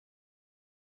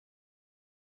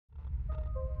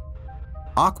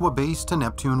Aqua Base to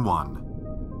Neptune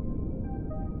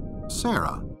 1.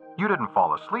 Sarah, you didn't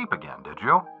fall asleep again, did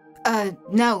you?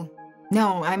 No.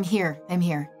 No, I'm here.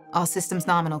 All systems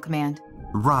nominal, Command.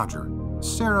 Roger.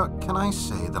 Sarah, can I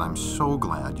say that I'm so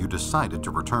glad you decided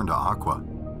to return to Aqua?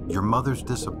 Your mother's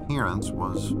disappearance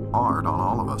was hard on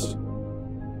all of us.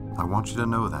 I want you to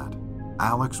know that.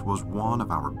 Alex was one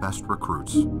of our best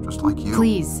recruits, just like you.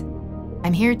 Please.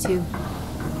 I'm here to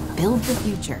build the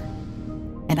future.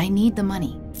 And I need the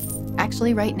money.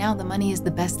 Actually, right now, the money is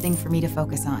the best thing for me to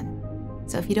focus on.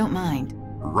 So if you don't mind.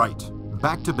 Right.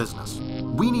 Back to business.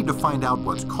 We need to find out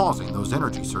what's causing those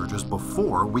energy surges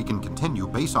before we can continue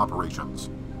base operations.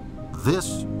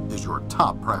 This is your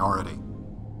top priority.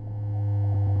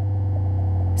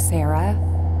 Sarah?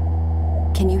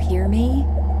 Can you hear me?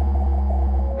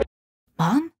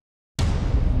 Mom?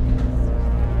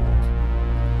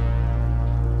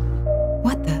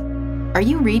 What the? Are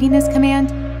you reading this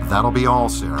command? That'll be all,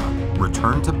 Sarah.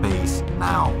 Return to base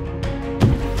now.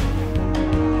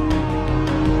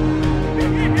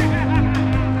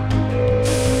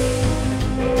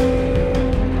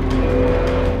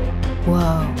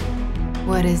 Whoa.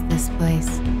 What is this place?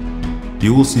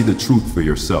 You will see the truth for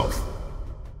yourself.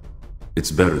 It's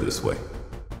better this way.